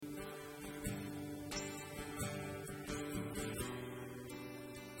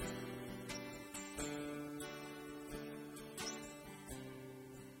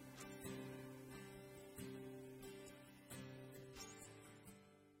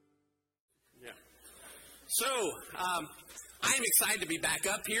So, I'm excited to be back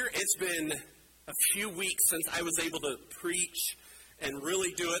up here. It's been a few weeks since I was able to preach and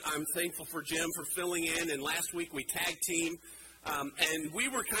really do it. I'm thankful for Jim for filling in, and last week we tag team. And we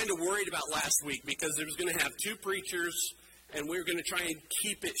were kind of worried about last week because it was going to have two preachers, and we were going to try and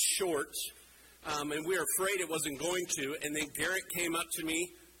keep it short. And we were afraid it wasn't going to. And then Garrett came up to me,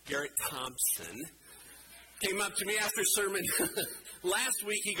 Garrett Thompson, came up to me after sermon last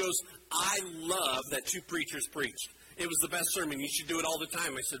week. He goes, "I love that two preachers preached. It was the best sermon. You should do it all the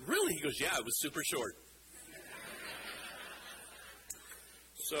time." I said, "Really?" He goes, "Yeah, it was super short."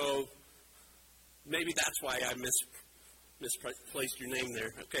 So maybe that's why I misplaced your name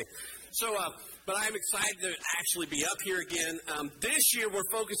there. Okay. So, but I'm excited to actually be up here again. This year we're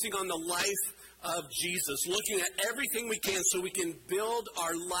focusing on the life of Jesus, looking at everything we can so we can build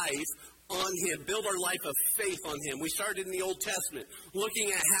our life on Him, build our life of faith on Him. We started in the Old Testament,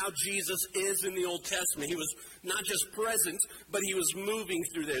 looking at how Jesus is in the Old Testament. He was not just present, but He was moving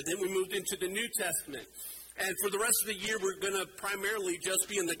through there. Then we moved into the New Testament. And for the rest of the year, we're going to primarily just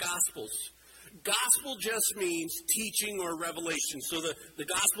be in the Gospels. Gospel just means teaching or revelation. So the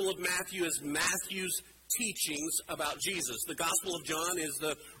Gospel of Matthew is Matthew's teachings about Jesus. The Gospel of John is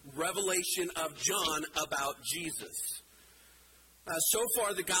the revelation of John about Jesus. So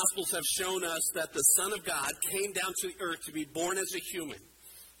far, the Gospels have shown us that the Son of God came down to the earth to be born as a human.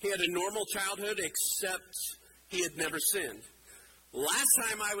 He had a normal childhood, except He had never sinned. Last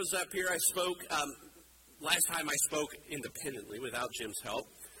time I was up here, I spoke independently without Jim's help.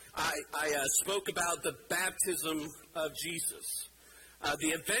 I spoke about the baptism of Jesus.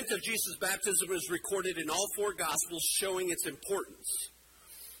 The event of Jesus' baptism is recorded in all four Gospels, showing its importance.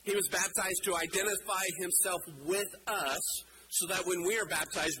 He was baptized to identify Himself with us, so that when we are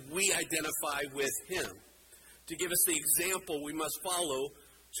baptized, we identify with Him. To give us the example we must follow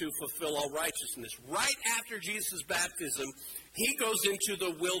to fulfill all righteousness. Right after Jesus' baptism, He goes into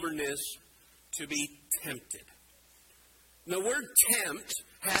the wilderness to be tempted. The word tempt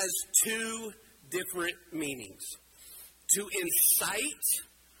has two different meanings. To incite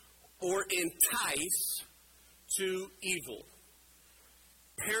or entice to evil.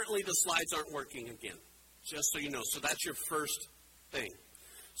 Apparently the slides aren't working again. Just so you know. So that's your first thing.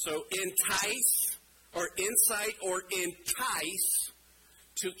 So entice or incite or entice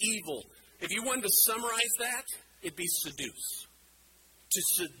to evil. If you wanted to summarize that, it'd be seduce. To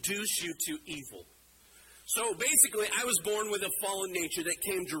seduce you to evil. So basically, I was born with a fallen nature that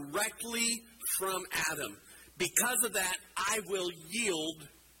came directly from Adam. Because of that, I will yield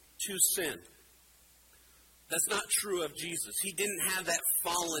to sin. That's not true of Jesus. He didn't have that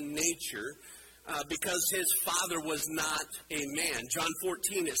fallen nature. Because His Father was not a man. John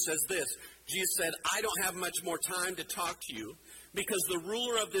 14, it says this. Jesus said, "I don't have much more time to talk to you because the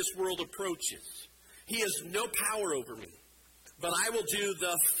ruler of this world approaches. He has no power over me. But I will do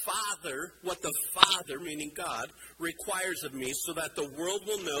what the Father, meaning God, requires of me so that the world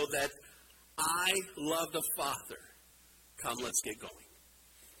will know that I love the Father." Come, let's get going.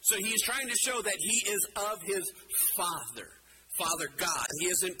 So He's trying to show that He is of His Father, Father God. He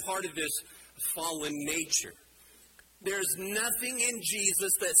isn't part of this fallen nature. There's nothing in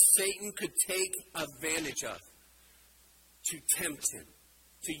Jesus that Satan could take advantage of to tempt Him,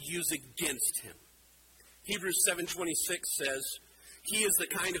 to use against Him. Hebrews 7:26 says, "He is the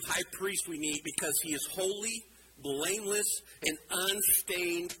kind of high priest we need because He is holy, blameless, and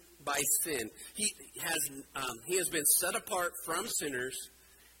unstained by sin." He has been set apart from sinners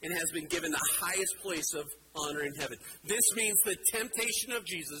and has been given the highest place of honor in heaven. This means the temptation of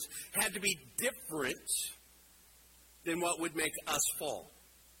Jesus had to be different than what would make us fall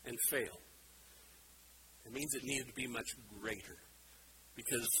and fail. It means it needed to be much greater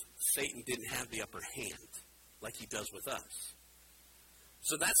because Satan didn't have the upper hand like he does with us.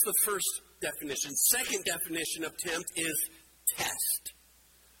 So that's the first definition. Second definition of tempt is test.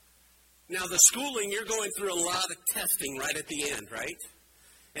 Now the schooling, you're going through a lot of testing right at the end, right?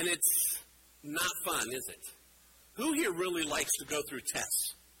 And it's not fun, is it? Who here really likes to go through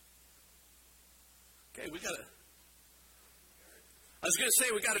tests? Okay, I was going to say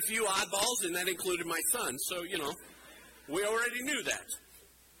we got a few oddballs, and that included my son. So, we already knew that.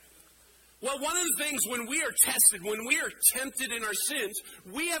 Well, one of the things when we are tested, when we are tempted in our sins,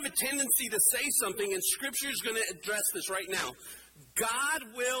 we have a tendency to say something, and Scripture is going to address this right now.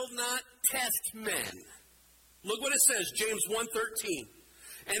 God will not test men. Look what it says, James 1:13.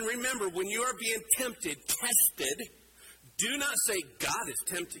 "And remember, when you are being tested, do not say, 'God is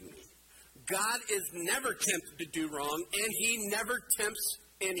tempting me.' God is never tempted to do wrong, and He never tempts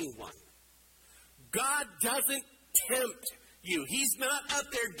anyone." God doesn't tempt you. He's not up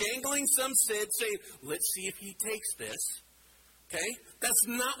there dangling some seed saying, let's see if he takes this. Okay? That's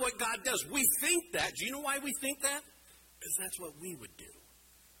not what God does. We think that. Do you know why we think that? Because that's what we would do.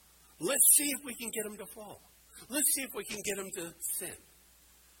 Let's see if we can get him to fall. Let's see if we can get him to sin.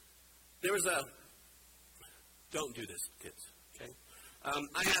 There was don't do this, kids. Okay?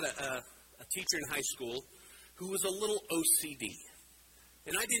 I had a teacher in high school who was a little OCD.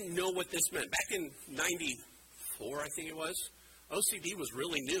 And I didn't know what this meant. Back in 94, I think it was, OCD was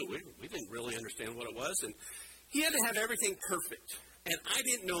really new. We didn't really understand what it was. And he had to have everything perfect. And I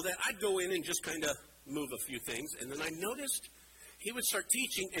didn't know that. I'd go in and just kind of move a few things. And then I noticed he would start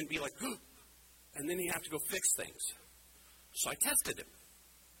teaching and be like, oh, and then he'd have to go fix things. So I tested him.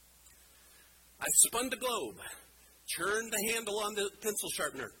 I spun the globe, turned the handle on the pencil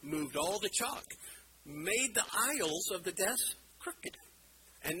sharpener, moved all the chalk, made the aisles of the desk crooked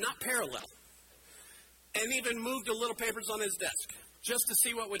and not parallel, and even moved the little papers on his desk just to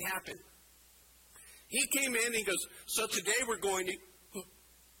see what would happen. He came in and he goes, so today we're going to,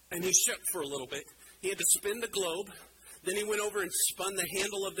 and he shook for a little bit. He had to spin the globe. Then he went over and spun the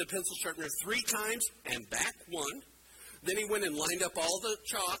handle of the pencil sharpener 3 times and back 1. Then he went and lined up all the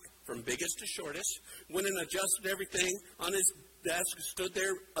chalk from biggest to shortest, went and adjusted everything on his desk, stood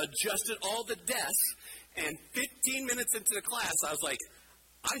there, adjusted all the desks, and 15 minutes into the class, I was like,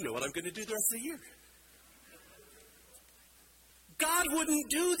 I know what I'm going to do the rest of the year. God wouldn't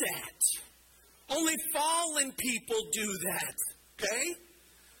do that. Only fallen people do that, okay?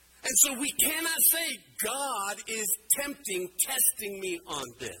 And so we cannot say, God is testing me on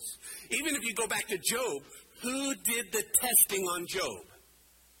this. Even if you go back to Job, who did the testing on Job?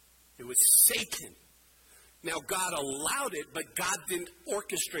 It was Satan. Now, God allowed it, but God didn't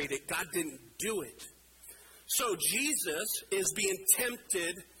orchestrate it. God didn't do it. So Jesus is being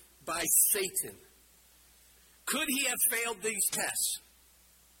tempted by Satan. Could he have failed these tests?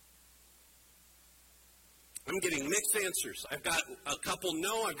 I'm getting mixed answers. I've got a couple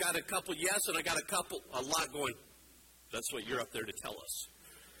no, I've got a couple yes, and I got a lot going, that's what you're up there to tell us.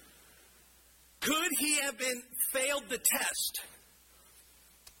 Could he have failed the test?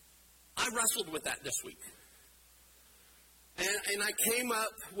 I wrestled with that this week. And I came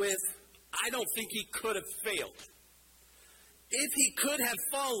up with, I don't think he could have failed. If he could have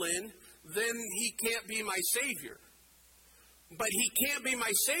fallen, then he can't be my Savior. But he can't be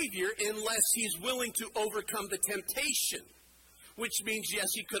my Savior unless he's willing to overcome the temptation, which means, yes,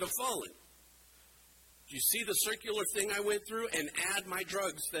 he could have fallen. Do you see the circular thing I went through? And add my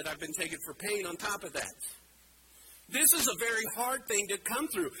drugs that I've been taking for pain on top of that. This is a very hard thing to come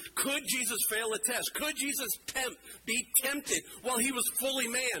through. Could Jesus fail a test? Could Jesus be tempted? Well, he was fully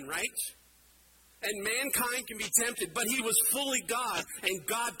man, right? And mankind can be tempted, but he was fully God, and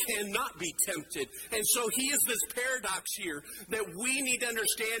God cannot be tempted. And so he is this paradox here that we need to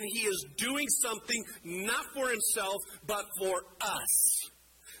understand. He is doing something not for himself, but for us.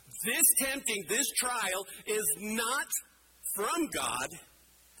 This tempting, this trial is not from God.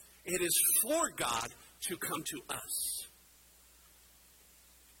 It is for God to come to us.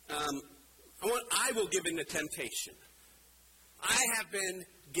 I will give in to temptation. I have been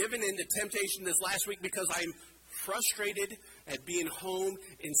given into temptation this last week because I'm frustrated at being home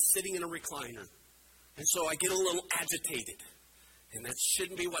and sitting in a recliner. And so I get a little agitated. And that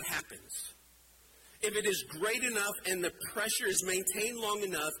shouldn't be what happens. If it is great enough and the pressure is maintained long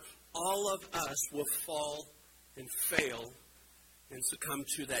enough, all of us will fall and fail and succumb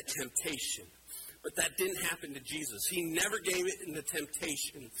to that temptation. But that didn't happen to Jesus. He never gave it in the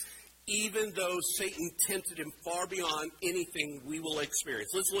temptation, even though Satan tempted him far beyond anything we will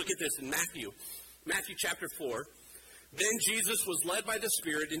experience. Let's look at this in Matthew. Matthew chapter 4. Then Jesus was led by the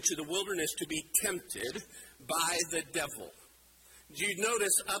Spirit into the wilderness to be tempted by the devil. Do you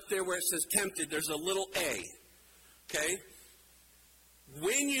notice up there where it says tempted, there's a little A. Okay?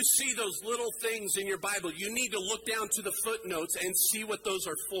 When you see those little things in your Bible, you need to look down to the footnotes and see what those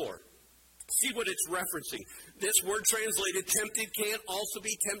are for. See what it's referencing. This word translated tempted can also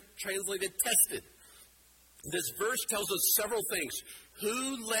be translated tested. This verse tells us several things.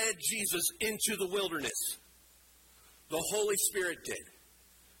 Who led Jesus into the wilderness? The Holy Spirit did.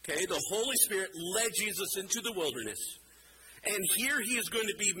 Okay, the Holy Spirit led Jesus into the wilderness. And here he is going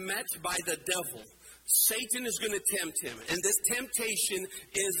to be met by the devil. Satan is going to tempt him. And this temptation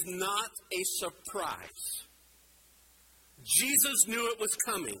is not a surprise. Jesus knew it was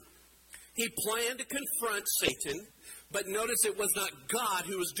coming. He planned to confront Satan, but notice it was not God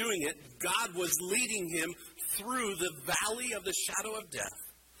who was doing it. God was leading him through the valley of the shadow of death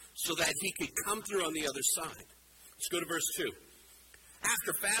so that he could come through on the other side. Let's go to verse 2.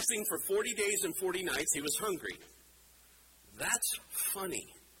 After fasting for 40 days and 40 nights, he was hungry. That's funny.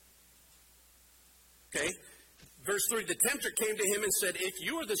 Okay? Verse 3, the tempter came to him and said, if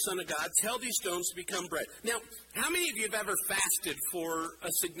you are the Son of God, tell these stones to become bread. Now, how many of you have ever fasted for a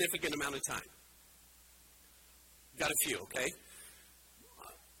significant amount of time? Got a few, okay?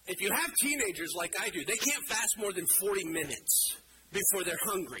 If you have teenagers like I do, they can't fast more than 40 minutes before they're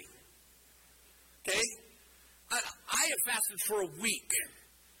hungry. Okay? I have fasted for a week.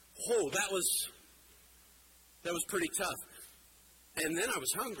 Oh, that was pretty tough. And then I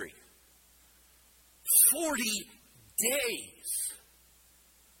was hungry. 40 days.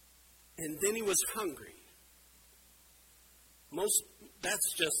 And then he was hungry.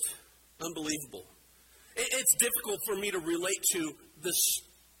 That's just unbelievable. It's difficult for me to relate to the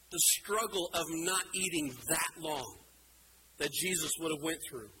struggle of not eating that long that Jesus would have went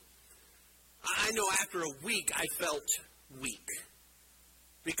through. I know after a week I felt weak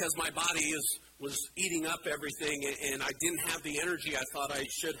because my body was eating up everything and I didn't have the energy I thought I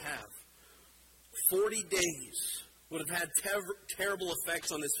should have. 40 days would have had terrible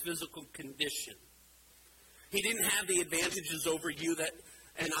effects on his physical condition. He didn't have the advantages over you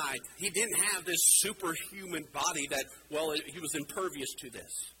and I. He didn't have this superhuman body that, he was impervious to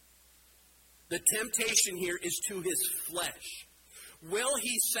this. The temptation here is to his flesh. Will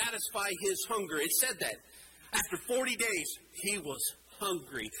he satisfy his hunger? It said that. After 40 days, he was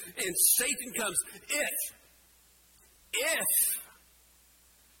hungry. And Satan comes, if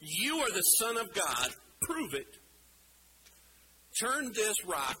you are the Son of God, prove it. Turn this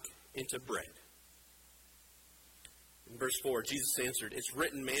rock into bread. In verse 4, Jesus answered, it's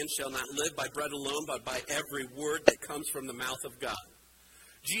written, man shall not live by bread alone, but by every word that comes from the mouth of God.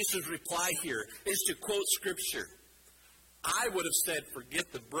 Jesus' reply here is to quote Scripture. I would have said,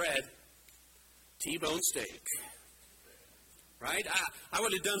 forget the bread, T-bone steak. Right? I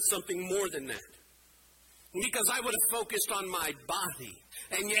would have done something more than that. Because I would have focused on my body.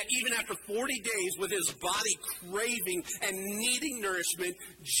 And yet, even after 40 days with his body craving and needing nourishment,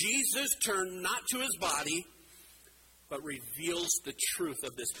 Jesus turned not to his body, but reveals the truth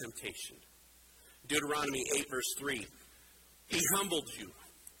of this temptation. Deuteronomy 8, verse 3. He humbled you,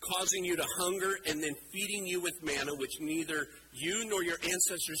 causing you to hunger and then feeding you with manna, which neither you nor your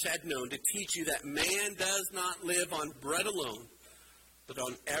ancestors had known, to teach you that man does not live on bread alone, but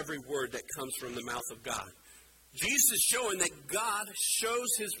on every word that comes from the mouth of God. Jesus is showing that God shows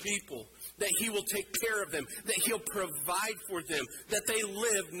his people that he will take care of them, that he'll provide for them, that they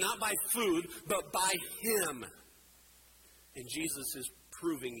live not by food, but by him. And Jesus is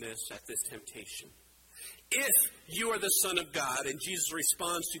proving this at this temptation. If you are the Son of God, and Jesus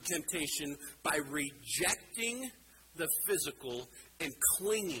responds to temptation by rejecting the physical and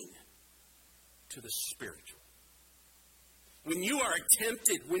clinging to the spiritual. When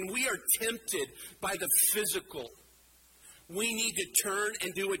we are tempted by the physical, we need to turn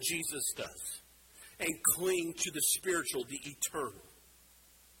and do what Jesus does and cling to the spiritual, the eternal.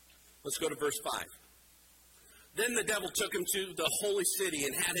 Let's go to verse 5. Then the devil took him to the holy city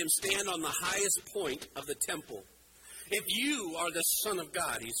and had him stand on the highest point of the temple. If you are the Son of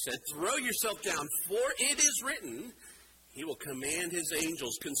God, he said, throw yourself down, for it is written, he will command his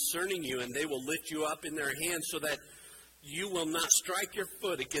angels concerning you, and they will lift you up in their hands so that you will not strike your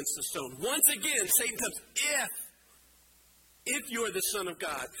foot against the stone. Once again, Satan comes, if you are the Son of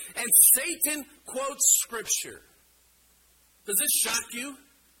God. And Satan quotes Scripture. Does this shock you?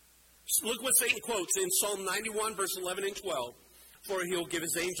 Look what Satan quotes in Psalm 91, verse 11 and 12. For he'll give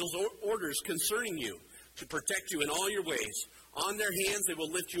his angels orders concerning you to protect you in all your ways. On their hands they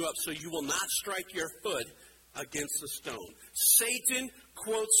will lift you up so you will not strike your foot against the stone. Satan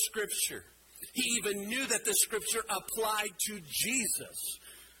quotes Scripture. He even knew that the Scripture applied to Jesus,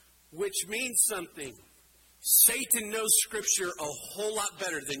 which means something. Satan knows Scripture a whole lot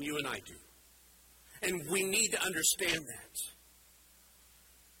better than you and I do. And we need to understand that.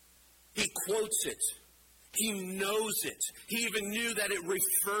 He quotes it. He knows it. He even knew that it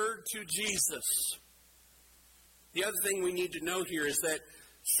referred to Jesus. The other thing we need to know here is that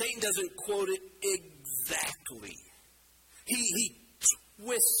Satan doesn't quote it exactly. He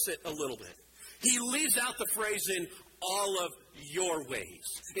twists it a little bit. He leaves out the phrase in all of your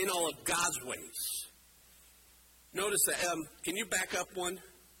ways, in all of God's ways. Notice that. Can you back up one?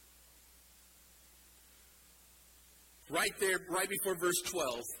 Right there, right before verse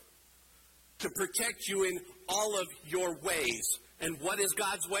 12. To protect you in all of your ways. And what is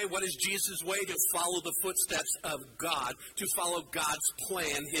God's way? What is Jesus' way? To follow the footsteps of God, to follow God's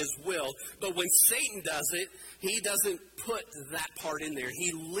plan, his will. But when Satan does it, he doesn't put that part in there.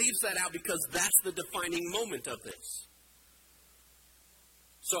 He leaves that out because that's the defining moment of this.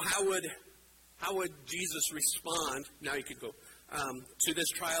 So how How would Jesus respond? Now you could go to this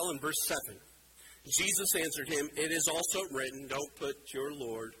trial in verse 7. Jesus answered him, "It is also written, don't put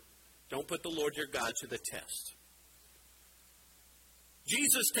the Lord your God to the test."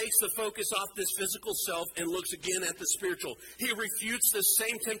 Jesus takes the focus off this physical self and looks again at the spiritual. He refutes the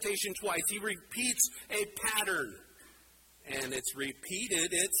same temptation twice. He repeats a pattern. And it's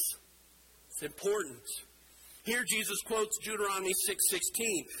repeated. It's important. Here Jesus quotes Deuteronomy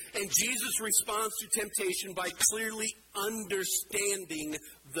 6:16. And Jesus responds to temptation by clearly understanding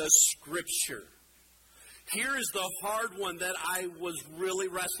the Scripture. Here is the hard one that I was really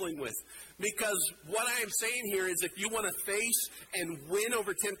wrestling with. Because what I am saying here is if you want to face and win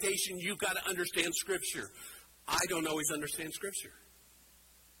over temptation, you've got to understand Scripture. I don't always understand Scripture.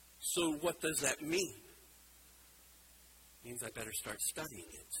 So what does that mean? It means I better start studying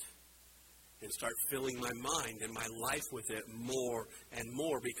it and start filling my mind and my life with it more and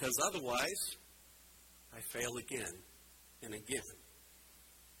more, because otherwise I fail again and again.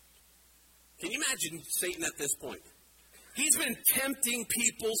 Can you imagine Satan at this point? He's been tempting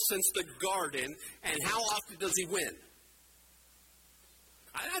people since the garden, and how often does he win?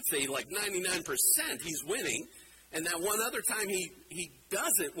 I'd say like 99% he's winning, and that one other time he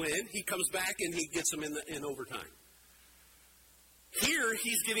doesn't win, he comes back and he gets them in overtime. Here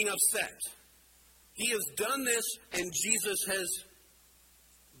he's getting upset. He has done this, and Jesus has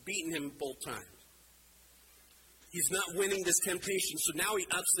beaten him both times. He's not winning this temptation, so now he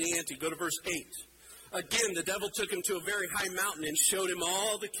ups the ante. Go to verse 8. Again, the devil took him to a very high mountain and showed him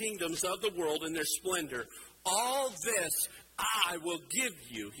all the kingdoms of the world and their splendor. All this I will give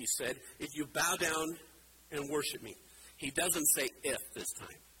you, he said, if you bow down and worship me. He doesn't say if this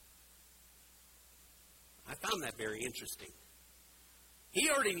time. I found that very interesting. He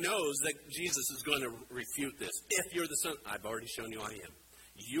already knows that Jesus is going to refute this. If you're the Son, I've already shown you I am.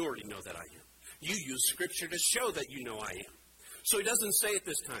 You already know that I am. You use Scripture to show that you know I am. So he doesn't say it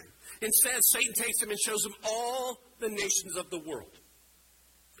this time. Instead, Satan takes him and shows him all the nations of the world.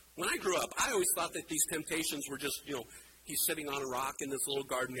 When I grew up, I always thought that these temptations were just, he's sitting on a rock in this little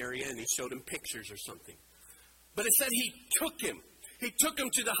garden area and he showed him pictures or something. But it said he took him. He took him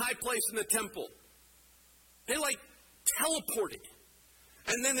to the high place in the temple. They teleported.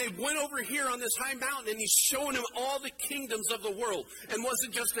 And then they went over here on this high mountain and he's showing him all the kingdoms of the world. And was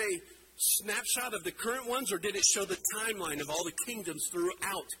it just a snapshot of the current ones, or did it show the timeline of all the kingdoms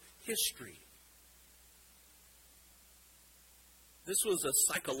throughout history? This was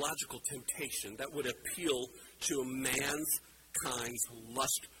a psychological temptation that would appeal to a mankind's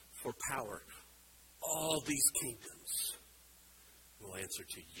lust for power. All these kingdoms will answer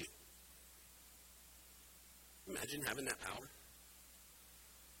to you. Imagine having that power.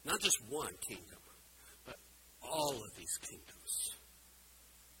 Not just one kingdom, but all of these kingdoms.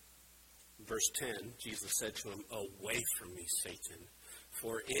 Verse 10, Jesus said to him, "Away from me, Satan,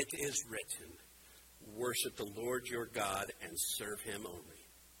 for it is written, worship the Lord your God and serve him only."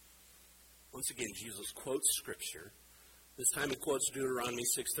 Once again, Jesus quotes Scripture. This time he quotes Deuteronomy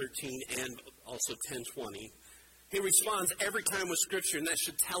 6:13 and also 10:20. He responds every time with Scripture, and that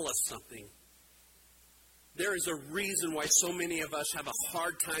should tell us something. There is a reason why so many of us have a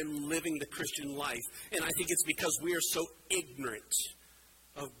hard time living the Christian life, and I think it's because we are so ignorant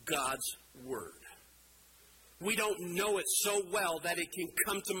of God's Word. We don't know it so well that it can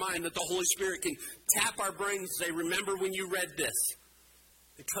come to mind, that the Holy Spirit can tap our brains and say, remember when you read this,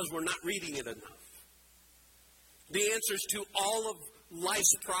 because we're not reading it enough. The answers to all of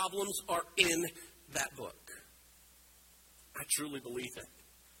life's problems are in that book. I truly believe it.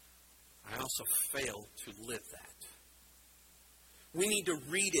 I also fail to live that. We need to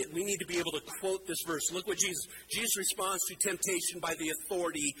read it. We need to be able to quote this verse. Look what Jesus responds to temptation by the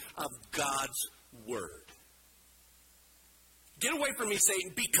authority of God's Word. Get away from me,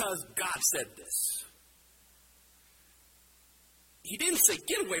 Satan, because God said this. He didn't say,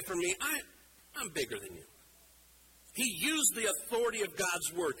 get away from me. I'm bigger than you. He used the authority of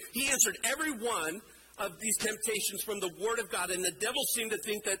God's Word. He answered every one of these temptations from the Word of God, and the devil seemed to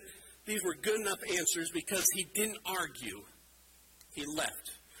think that these were good enough answers because he didn't argue. He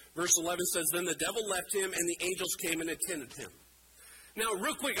left. Verse 11 says, then the devil left him, and the angels came and attended him. Now,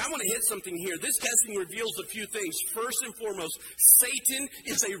 real quick, I want to hit something here. This testing reveals a few things. First and foremost, Satan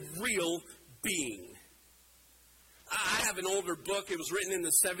is a real being. I have an older book. It was written in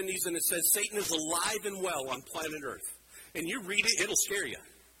the 70s, and it says Satan is alive and well on planet Earth. And you read it, it'll scare you.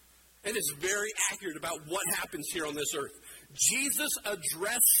 And it's very accurate about what happens here on this earth. Jesus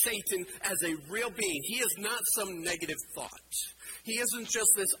addressed Satan as a real being. He is not some negative thought. He isn't just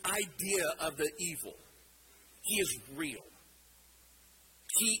this idea of the evil. He is real.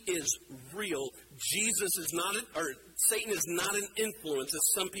 He is real. Jesus is not, Satan is not an influence, as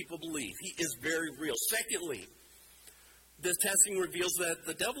some people believe. He is very real. Secondly, this testing reveals that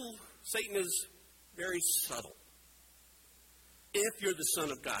the devil, Satan, is very subtle. If you're the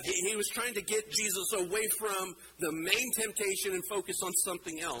Son of God. He was trying to get Jesus away from the main temptation and focus on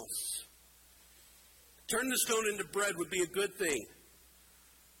something else. Turn the stone into bread would be a good thing.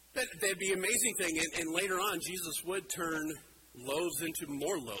 That'd be an amazing thing. And later on, Jesus would turn loaves into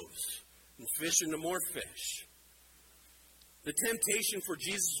more loaves and fish into more fish. The temptation for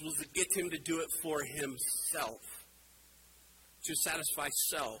Jesus was to get him to do it for himself, to satisfy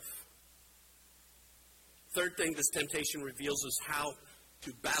self. Third thing this temptation reveals is how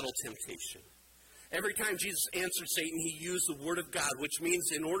to battle temptation. Every time Jesus answered Satan, he used the word of God, which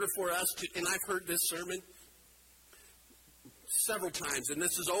means in order for us to, and I've heard this sermon several times, and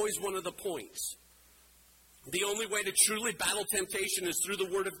this is always one of the points. The only way to truly battle temptation is through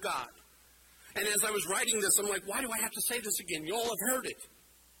the word of God. And as I was writing this, I'm like, why do I have to say this again? You all have heard it.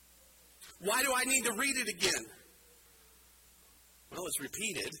 Why do I need to read it again? Well, it's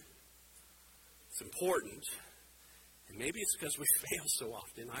repeated. It's important. And maybe it's because we fail so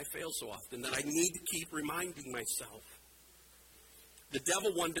often. I fail so often that I need to keep reminding myself. The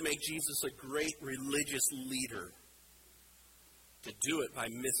devil wanted to make Jesus a great religious leader. To do it by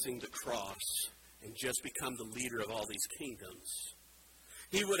missing the cross and just become the leader of all these kingdoms.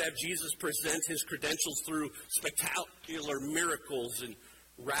 He would have Jesus present his credentials through spectacular miracles and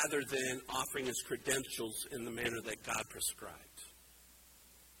rather than offering his credentials in the manner that God prescribed.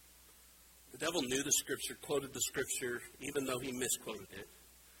 The devil knew the Scripture, quoted the Scripture, even though he misquoted it.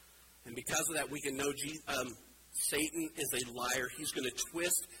 And because of that, we can know Satan is a liar. He's going to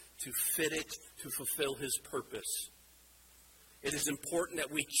twist to fit it to fulfill his purpose. It is important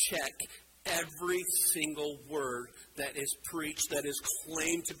that we check every single word that is preached, that is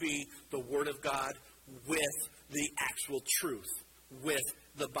claimed to be the Word of God, with the actual truth, with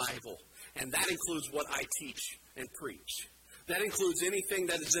the Bible. And that includes what I teach and preach. That includes anything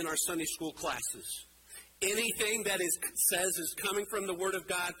that is in our Sunday school classes. Anything that says is coming from the Word of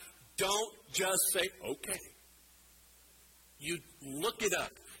God, don't just say, okay. You look it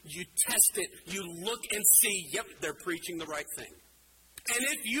up. You test it. You look and see, yep, they're preaching the right thing. And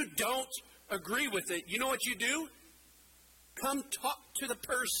if you don't agree with it, you know what you do? Come talk to the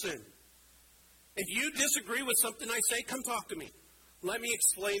person. If you disagree with something I say, come talk to me. Let me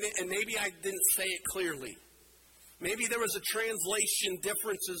explain it, and maybe I didn't say it clearly. Maybe there was a translation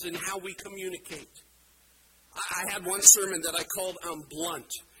differences in how we communicate. I had one sermon that I called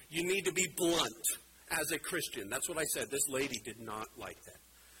blunt. You need to be blunt as a Christian. That's what I said. This lady did not like that.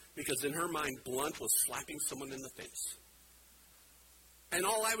 Because in her mind, blunt was slapping someone in the face. And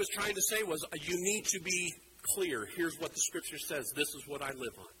all I was trying to say was, you need to be clear. Here's what the Scripture says. This is what I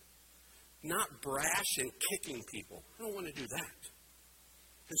live on. Not brash and kicking people. I don't want to do that.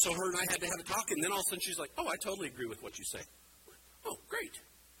 And so her and I had to have a talk, and then all of a sudden she's like, oh, I totally agree with what you say. Oh, great.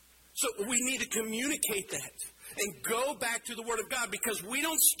 So we need to communicate that and go back to the Word of God, because we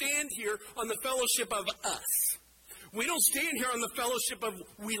don't stand here on the fellowship of us. We don't stand here on the fellowship of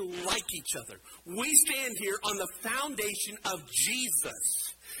we like each other. We stand here on the foundation of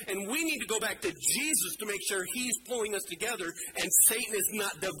Jesus. And we need to go back to Jesus to make sure he's pulling us together and Satan is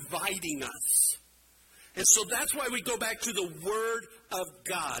not dividing us. And so that's why we go back to the Word of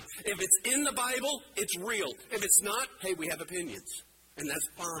God. If it's in the Bible, it's real. If it's not, hey, we have opinions. And that's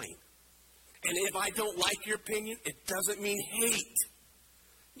fine. And if I don't like your opinion, it doesn't mean hate.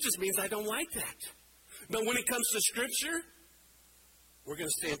 It just means I don't like that. But when it comes to Scripture, we're going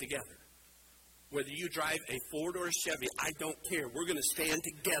to stand together. Whether you drive a Ford or a Chevy, I don't care. We're going to stand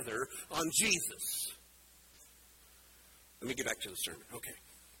together on Jesus. Let me get back to the sermon. Okay.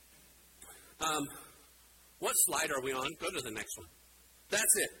 What slide are we on? Go to the next one.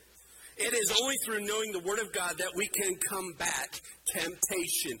 That's it. It is only through knowing the Word of God that we can combat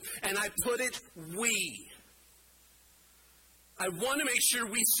temptation. And I put it, we. I want to make sure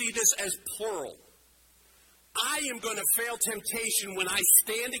we see this as plural. I am going to fail temptation when I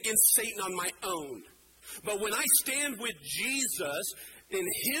stand against Satan on my own. But when I stand with Jesus in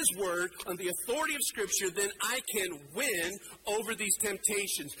his word, on the authority of Scripture, then I can win over these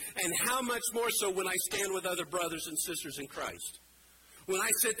temptations. And how much more so when I stand with other brothers and sisters in Christ. When I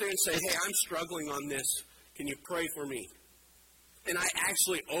sit there and say, hey, I'm struggling on this. Can you pray for me? And I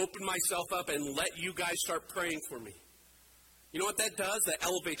actually open myself up and let you guys start praying for me. You know what that does? That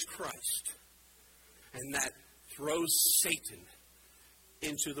elevates Christ. And that throws Satan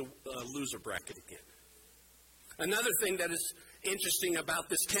into the loser bracket again. Another thing that is interesting about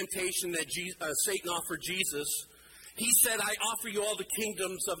this temptation that Satan offered Jesus He said, I offer you all the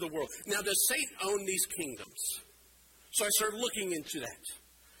kingdoms of the world. Now, does Satan own these kingdoms? So I started looking into that.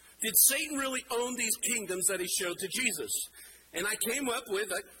 Did Satan really own these kingdoms that he showed to Jesus? And I came up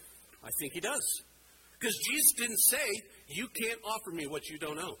with, I think he does. Because Jesus didn't say, you can't offer me what you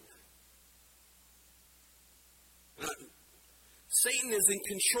don't own. Satan is in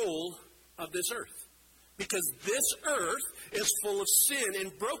control of this earth. Because this earth is full of sin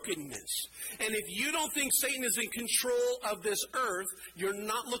and brokenness. And if you don't think Satan is in control of this earth, you're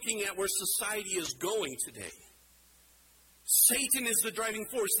not looking at where society is going today. Satan is the driving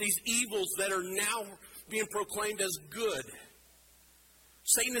force. These evils that are now being proclaimed as good.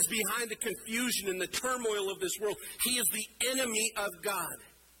 Satan is behind the confusion and the turmoil of this world. He is the enemy of God.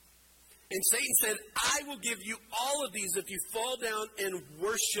 And Satan said, I will give you all of these if you fall down and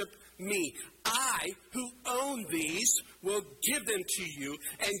worship me. I, who own these, will give them to you.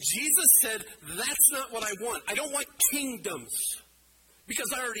 And Jesus said, that's not what I want. I don't want kingdoms,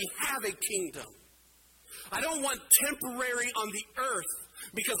 because I already have a kingdom. I don't want temporary on the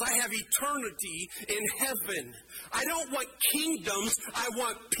earth, because I have eternity in heaven. I don't want kingdoms. I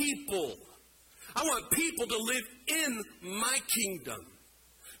want people. I want people to live in my kingdom.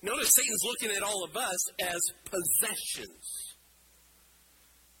 Notice Satan's looking at all of us as possessions.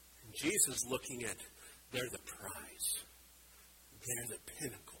 And Jesus is looking at, they're the prize. They're the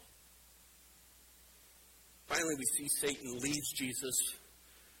pinnacle. Finally, we see Satan leaves Jesus.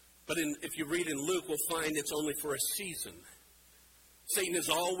 But if you read in Luke, we'll find it's only for a season. Satan is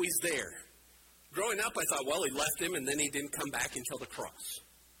always there. Growing up, I thought, well, he left him and then he didn't come back until the cross.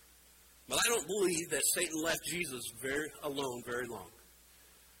 But I don't believe that Satan left Jesus alone very long.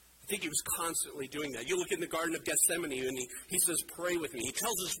 I think he was constantly doing that. You look in the Garden of Gethsemane and he says, pray with me. He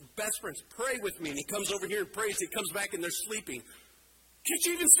tells his best friends, pray with me. And he comes over here and prays. He comes back and they're sleeping. Can't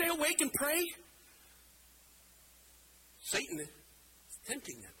you even stay awake and pray? Satan is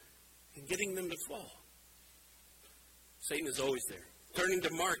tempting them and getting them to fall. Satan is always there. Turning to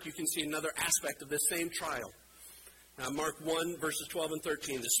Mark, you can see another aspect of this same trial. Mark 1, verses 12 and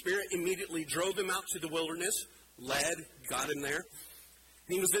 13. The Spirit immediately drove him out to the wilderness, got him there.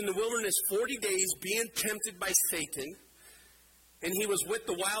 And he was in the wilderness 40 days being tempted by Satan. And he was with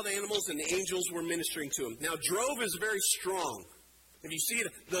the wild animals and the angels were ministering to him. Now, drove is very strong. If you see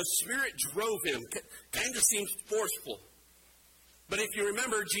it, the Spirit drove him. Kind of seems forceful. But if you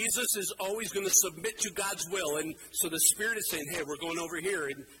remember, Jesus is always going to submit to God's will. And so the Spirit is saying, hey, we're going over here.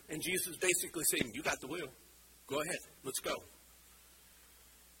 And Jesus is basically saying, you got the will. Go ahead. Let's go.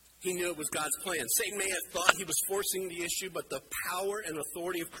 He knew it was God's plan. Satan may have thought he was forcing the issue, but the power and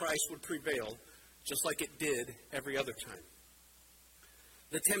authority of Christ would prevail, just like it did every other time.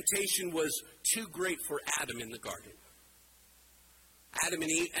 The temptation was too great for Adam in the garden. Adam and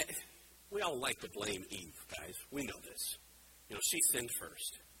Eve, we all like to blame Eve, guys. We know this. You know, she sinned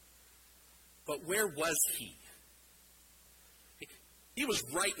first. But where was he? He was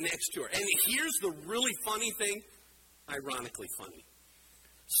right next to her. And here's the really funny thing, ironically funny.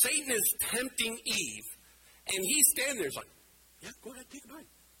 Satan is tempting Eve, and he's standing there. He's like, yeah, go ahead, take a bite.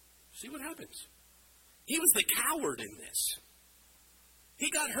 See what happens. He was the coward in this. He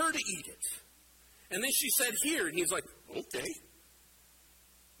got her to eat it. And then she said, here. And he's like, okay.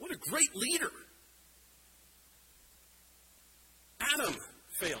 What a great leader. Adam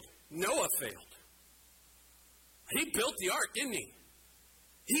failed. Noah failed. He built the ark, didn't he?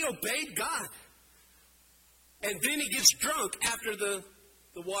 He obeyed God. And then he gets drunk after the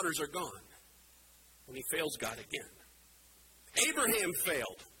waters are gone. And he fails God again. Abraham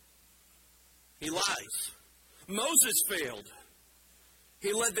failed. He lies. Moses failed.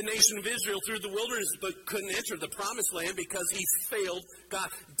 He led the nation of Israel through the wilderness but couldn't enter the promised land because he failed God.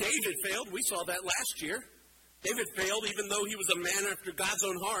 David failed. We saw that last year. David failed even though he was a man after God's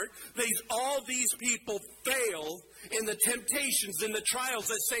own heart. All these people fail in the temptations and the trials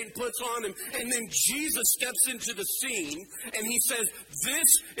that Satan puts on him. And then Jesus steps into the scene and he says, this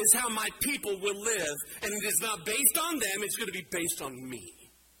is how my people will live. And it is not based on them, it's going to be based on me.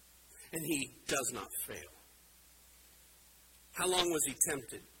 And he does not fail. How long was he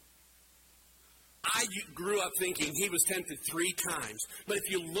tempted? I grew up thinking he was tempted 3 times. But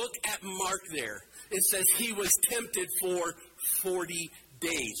if you look at Mark there, it says he was tempted for 40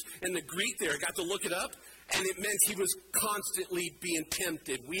 days. And the Greek there, I got to look it up, and it meant he was constantly being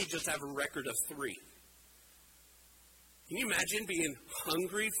tempted. We just have a record of 3. Can you imagine being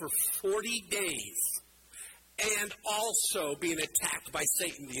hungry for 40 days and also being attacked by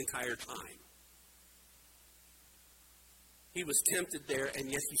Satan the entire time? He was tempted there,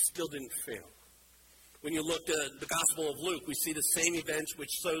 and yet he still didn't fail. When you look at the Gospel of Luke, we see the same events, which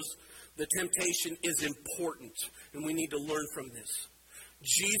shows the temptation is important, and we need to learn from this.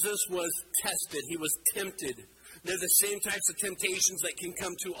 Jesus was tested. He was tempted. They're the same types of temptations that can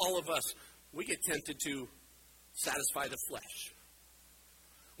come to all of us. We get tempted to satisfy the flesh.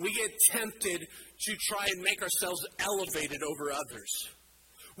 We get tempted to try and make ourselves elevated over others.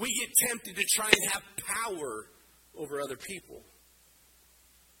 We get tempted to try and have power over other people.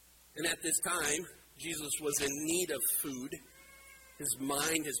 And at this time, Jesus was in need of food. His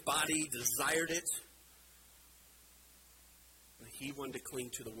mind, his body desired it. But he wanted to cling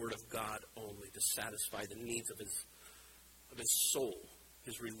to the Word of God only to satisfy the needs of his soul,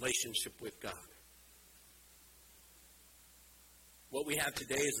 his relationship with God. What we have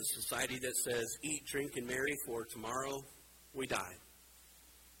today is a society that says, eat, drink, and marry, for tomorrow we die.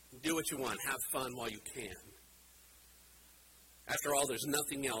 Do what you want. Have fun while you can. After all, there's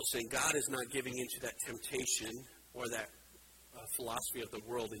nothing else, and God is not giving into that temptation or that philosophy of the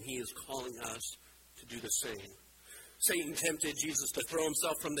world, and he is calling us to do the same. Satan tempted Jesus to throw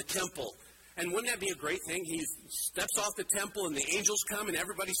himself from the temple, and wouldn't that be a great thing? He steps off the temple, and the angels come, and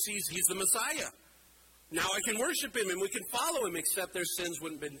everybody sees he's the Messiah. Now I can worship him, and we can follow him, except their sins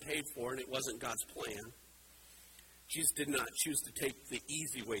wouldn't have been paid for, and it wasn't God's plan. Jesus did not choose to take the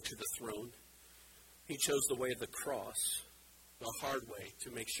easy way to the throne. He chose the way of the cross, the hard way,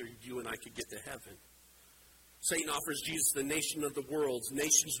 to make sure you and I could get to heaven. Satan offers Jesus the nation of the world.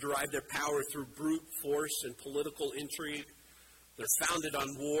 Nations derive their power through brute force and political intrigue. They're founded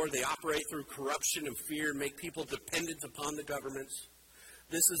on war. They operate through corruption and fear and make people dependent upon the governments.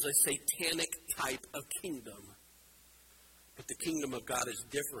 This is a satanic type of kingdom. But the kingdom of God is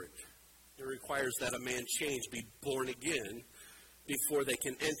different. It requires that a man change, be born again, before they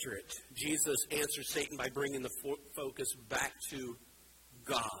can enter it. Jesus answers Satan by bringing the focus back to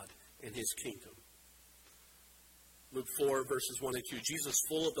God and his kingdom. Luke 4, verses 1 and 2. Jesus,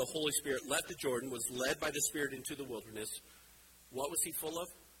 full of the Holy Spirit, left the Jordan, was led by the Spirit into the wilderness. What was he full of?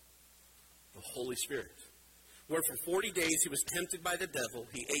 The Holy Spirit. Where for 40 days he was tempted by the devil.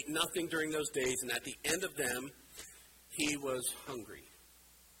 He ate nothing during those days, and at the end of them, he was hungry.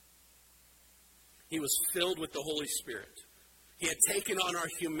 He was filled with the Holy Spirit. He had taken on our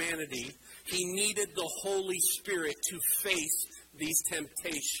humanity. He needed the Holy Spirit to face these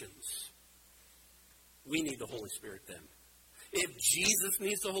temptations. We need the Holy Spirit then. If Jesus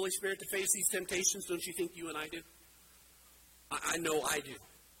needs the Holy Spirit to face these temptations, don't you think you and I do? I know I do.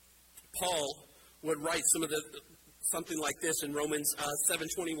 Paul would write something like this in Romans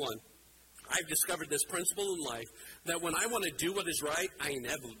 7:21. I've discovered this principle in life, that when I want to do what is right, I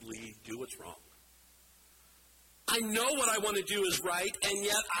inevitably do what's wrong. I know what I want to do is right, and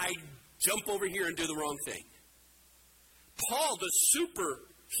yet I jump over here and do the wrong thing. Paul, the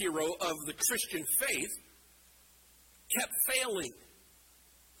superhero of the Christian faith, kept failing.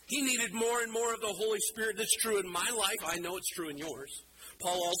 He needed more and more of the Holy Spirit. That's true in my life. I know it's true in yours.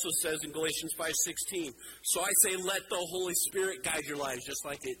 Paul also says in Galatians 5:16, so I say let the Holy Spirit guide your lives, just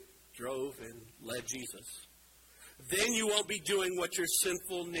like it drove and led Jesus. Then you won't be doing what your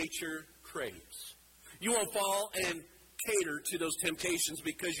sinful nature craves. You won't fall and cater to those temptations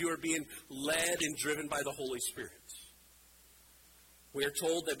because you are being led and driven by the Holy Spirit. We are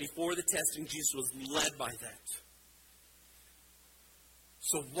told that before the testing, Jesus was led by that.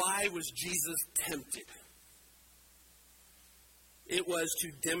 So why was Jesus tempted? It was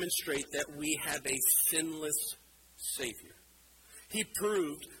to demonstrate that we have a sinless Savior. He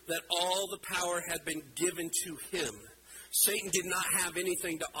proved that all the power had been given to him. Satan did not have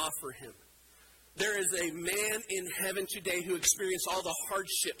anything to offer him. There is a man in heaven today who experienced all the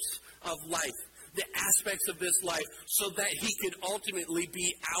hardships of life, the aspects of this life, so that he could ultimately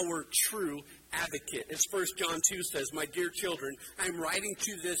be our true advocate. As 1 John 2 says, my dear children, I'm writing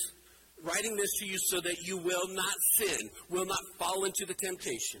this to you so that you will not sin, will not fall into the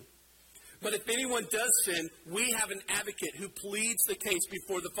temptation. But if anyone does sin, we have an advocate who pleads the case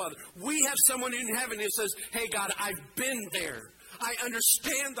before the Father. We have someone in heaven who says, hey, God, I've been there. I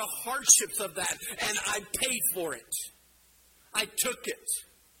understand the hardships of that, and I paid for it. I took it.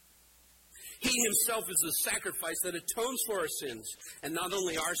 He himself is the sacrifice that atones for our sins, and not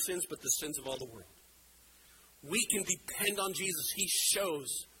only our sins, but the sins of all the world. We can depend on Jesus. He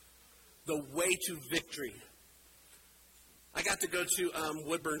shows the way to victory. I got to go to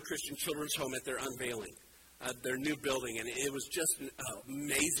Woodburn Christian Children's Home at their unveiling, their new building, and it was just an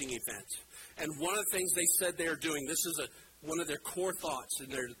amazing event. And one of the things they said they are doing, this is one of their core thoughts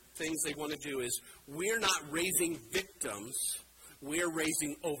and their things they want to do is, we're not raising victims, we're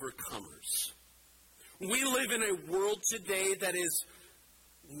raising overcomers. We live in a world today that is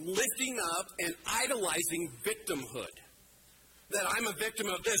lifting up and idolizing victimhood. That I'm a victim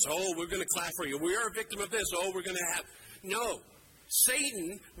of this. Oh, we're going to clap for you. We are a victim of this. Oh, we're going to have... No.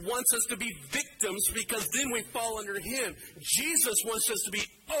 Satan wants us to be victims because then we fall under him. Jesus wants us to be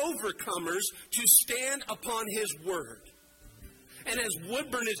overcomers to stand upon his word. And as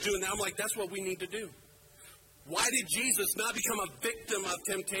Woodburn is doing that, I'm like, that's what we need to do. Why did Jesus not become a victim of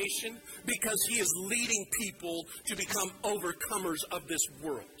temptation? Because he is leading people to become overcomers of this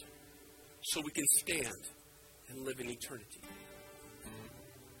world. So we can stand and live in eternity.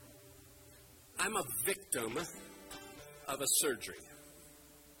 I'm a victim of a surgery.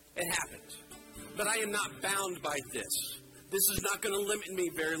 It happened. But I am not bound by this. This is not going to limit me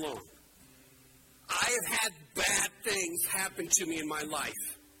very long. I have had bad things happen to me in my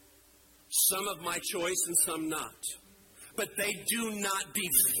life. Some of my choice and some not. But they do not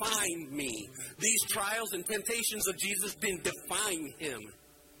define me. These trials and temptations of Jesus didn't define him.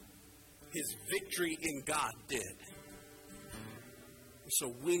 His victory in God did.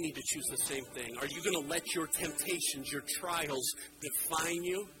 So we need to choose the same thing. Are you going to let your temptations, your trials define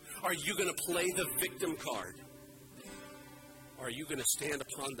you? Are you going to play the victim card? Or are you going to stand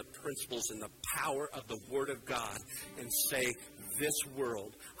upon the principles and the power of the Word of God and say, this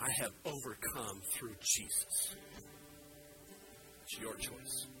world I have overcome through Jesus? It's your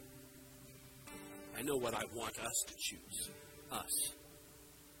choice. I know what I want us to choose. Us.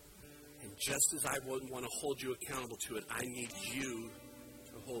 And just as I wouldn't want to hold you accountable to it, I need you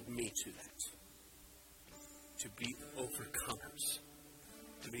to hold me to that. To be overcomers.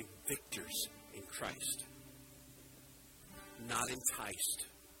 To be victors in Christ. Not enticed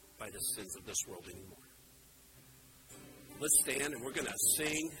by the sins of this world anymore. Let's stand and we're going to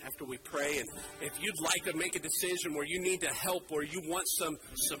sing after we pray. And if you'd like to make a decision where you need to help or you want some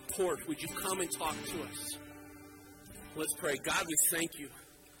support, would you come and talk to us? Let's pray. God, we thank you.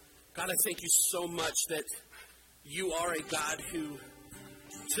 God, I thank you so much that you are a God who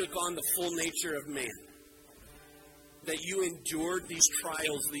took on the full nature of man. That you endured these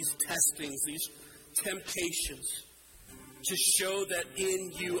trials, these testings, these temptations to show that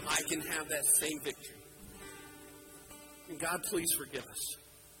in you I can have that same victory. And God, please forgive us.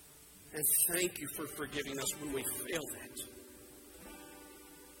 And thank you for forgiving us when we fail that.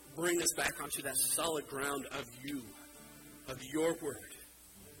 Bring us back onto that solid ground of you, of your word.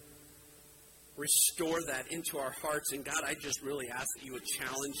 Restore that into our hearts. And God, I just really ask that you would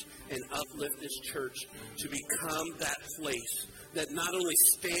challenge and uplift this church to become that place that not only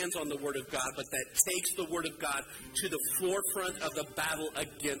stands on the Word of God, but that takes the Word of God to the forefront of the battle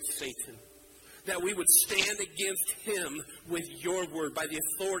against Satan. That we would stand against him with your Word, by the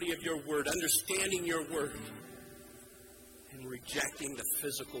authority of your Word, understanding your Word, and rejecting the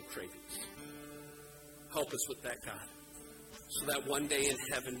physical cravings. Help us with that, God. So that one day in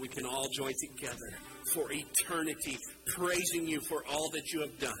heaven we can all join together for eternity, praising you for all that you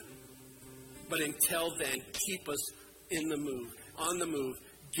have done. But until then, keep us in the move, on the move,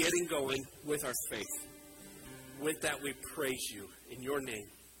 getting going with our faith. With that we praise you. In your name,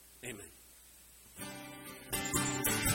 amen.